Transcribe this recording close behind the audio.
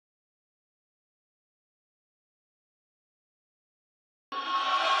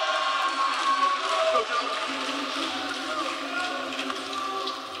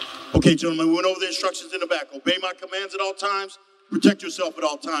Okay, gentlemen, we went over the instructions in the back. Obey my commands at all times. Protect yourself at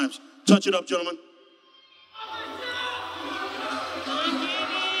all times. Touch it up, gentlemen.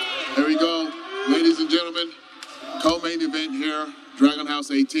 Here we go, ladies and gentlemen. Co-main event here, Dragon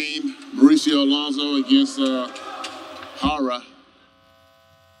House 18, Mauricio Alonso against Jara.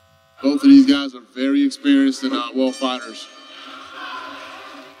 Both of these guys are very experienced and well fighters.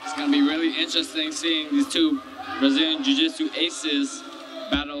 It's going to be really interesting seeing these two Brazilian Jiu-Jitsu aces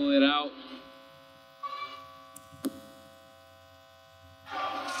battle it out.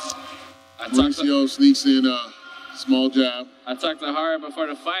 Mauricio sneaks in a small jab. I talked to Jara before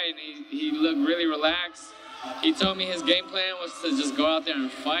the fight, and he looked really relaxed. He told me his game plan was to just go out there and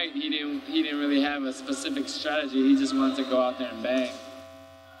fight. He didn't really have a specific strategy. He just wanted to go out there and bang.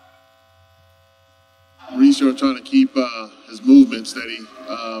 Mauricio trying to keep his movement steady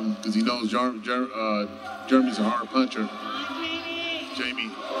because he knows Jeremy's a hard puncher.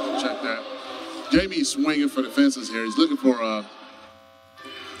 Jaime, check that. Jaime's swinging for the fences here. He's looking for a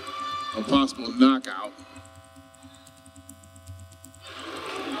possible knockout.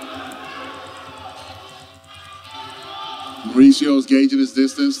 Mauricio's gauging his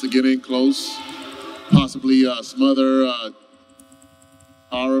distance to get in close, possibly smother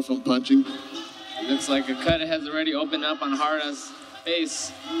Jara from punching. It looks like a cut has already opened up on Jara's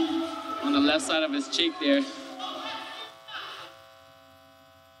face, on the left side of his cheek there.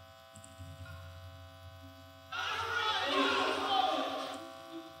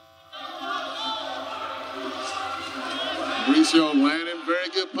 Mauricio landing very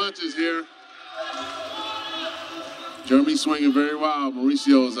good punches here. Jeremy swinging very wild.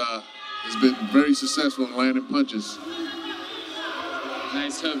 Mauricio has been very successful in landing punches.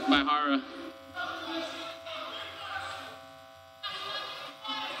 Nice hook by Jara.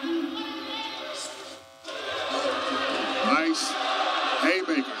 Nice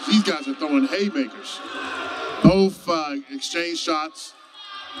haymakers. These guys are throwing haymakers. Both exchange shots.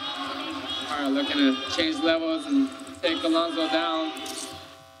 Jara looking to change levels and take Alonso down.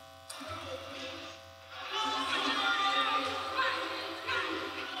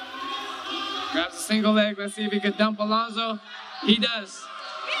 Grabs a single leg. Let's see if he can dump Alonso. He does.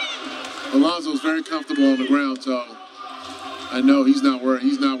 Alonso's very comfortable on the ground, so I know he's not worried.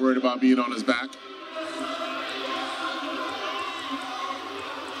 He's not worried about being on his back.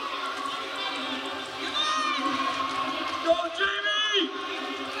 Go, Jaime!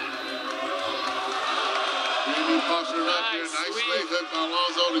 Jaime posturing up here. Nice leg hook by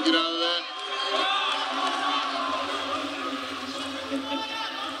Alonso to get out of that.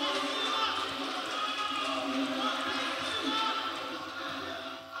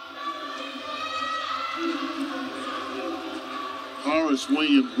 Jara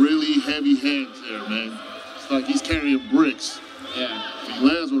swinging really heavy hands there, man. It's like he's carrying bricks. Yeah. If he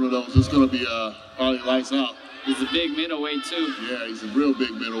lands one of those, it's gonna be probably lights out. He's a big middleweight too. Yeah, he's a real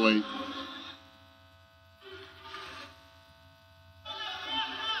big middleweight.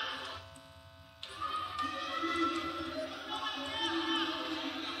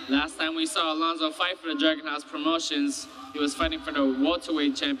 Last time we saw Alonso fight for the Dragon House Promotions, he was fighting for the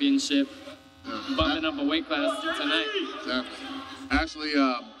welterweight championship, bumping up a weight class tonight. Exactly. Actually,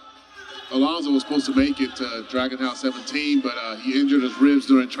 Alonso was supposed to make it to Dragon House 17, but he injured his ribs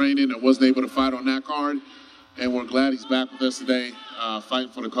during training and wasn't able to fight on that card. And we're glad he's back with us today, fighting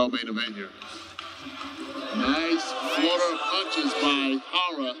for the co-main event here. Nice floater punches by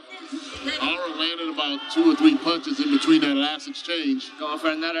Jara. Jara landed about 2 or 3 punches in between that last exchange. Going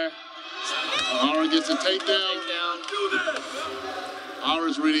for another. Jara gets a takedown.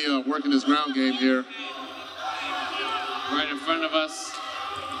 Jara's really working his ground game here. Right in front of us.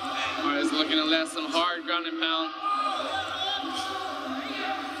 Jara's looking to land some hard ground and pound.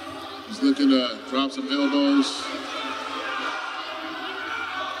 He's looking to drop some elbows.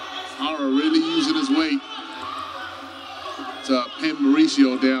 Jara really using his weight to pin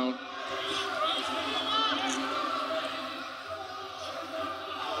Mauricio down.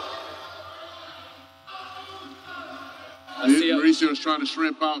 Mauricio's trying to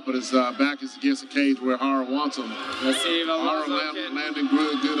shrimp out, but his back is against the cage where Jara wants him. Let's see if Alonso landing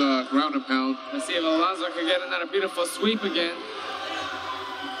good ground and pound. Let's see if Alonso can get another beautiful sweep again.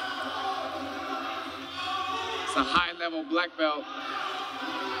 It's a high-level black belt.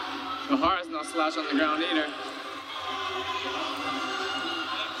 But Jara's no slouch on the ground either.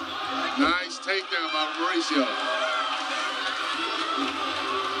 Nice takedown by Mauricio.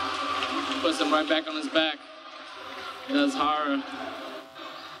 Puts him right back on his back. Does Jara.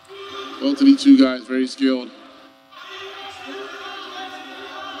 Both of these two guys very skilled.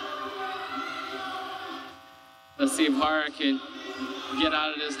 Let's see if Jara can get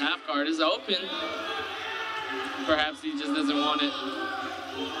out of this half guard. It's open. Perhaps he just doesn't want it.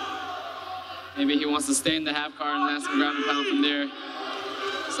 Maybe he wants to stay in the half guard and land some ground and pound from there.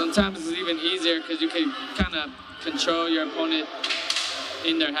 Sometimes it's even easier because you can kind of control your opponent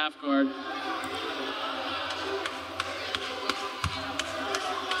in their half guard.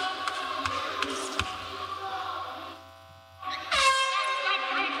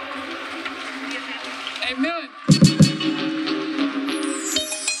 Amen.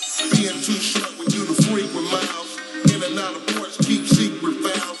 Being too short when you the frequent miles. In and out of ports, keep secret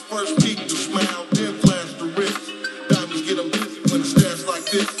vows. First peek the smile, then flash the wrist. Diamonds get them busy when it's stats like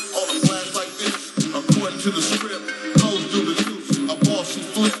this. On a flash like this, according to the script. Goes through the juice, a bossy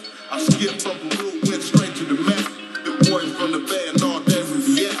flip. I skipped from Peru, went straight to the map. Them boys from the bay and all day we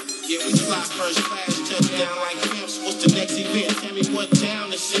be out. Yeah, we fly first class, touchdown like pimps. What's the next event? Tell me what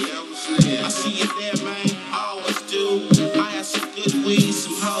town to see. I see you there, man. I always do. I have some good weed,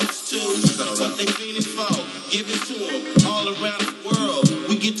 some hoes too. What they feeling for? Give it to them. All around the world,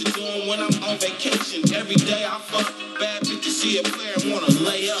 we get to do them when I'm on vacation. Every day I fuck bad bitches, see a player wanna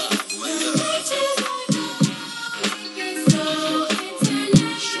lay up.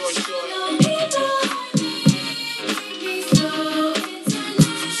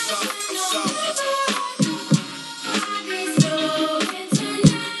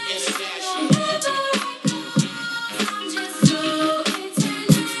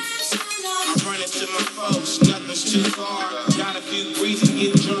 Too far, got a few breezes,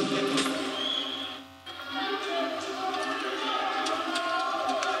 get drunk.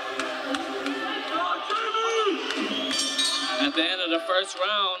 At the end of the first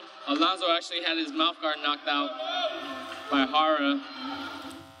round, Alonso actually had his mouth guard knocked out by Jara.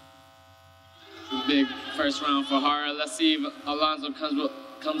 Big first round for Jara. Let's see if Alonso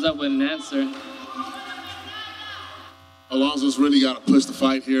comes up with an answer. Alonso's really got to push the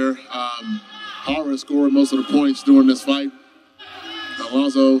fight here. Jara scored most of the points during this fight.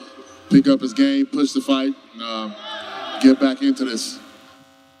 Alonso pick up his game, push the fight, and get back into this.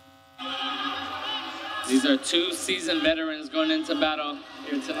 These are two seasoned veterans going into battle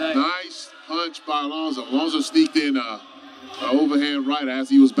here tonight. Nice punch by Alonso. Alonso sneaked in an overhand right as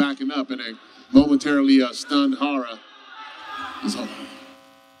he was backing up and then momentarily stunned Jara.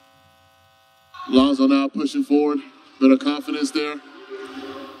 Alonso now pushing forward, bit of confidence there.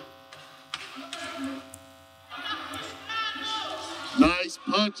 Nice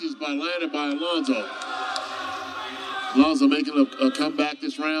punches landed by Alonso. Alonso making a comeback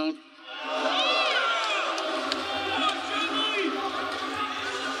this round.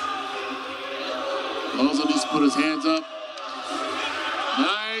 Alonso needs to put his hands up.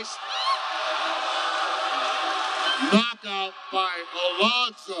 Nice. Knockout by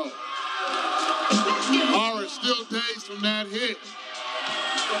Alonso. Jara still dazed from that hit.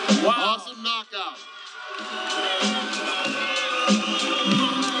 Wow. Awesome knockout.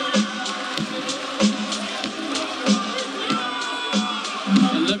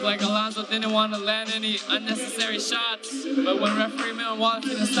 It looked like Alonso didn't want to land any unnecessary shots, but when referee Middleweight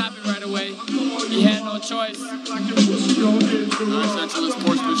didn't stop it right away, he had no choice. Nice excellent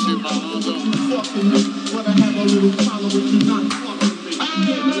sportsmanship by Alonso.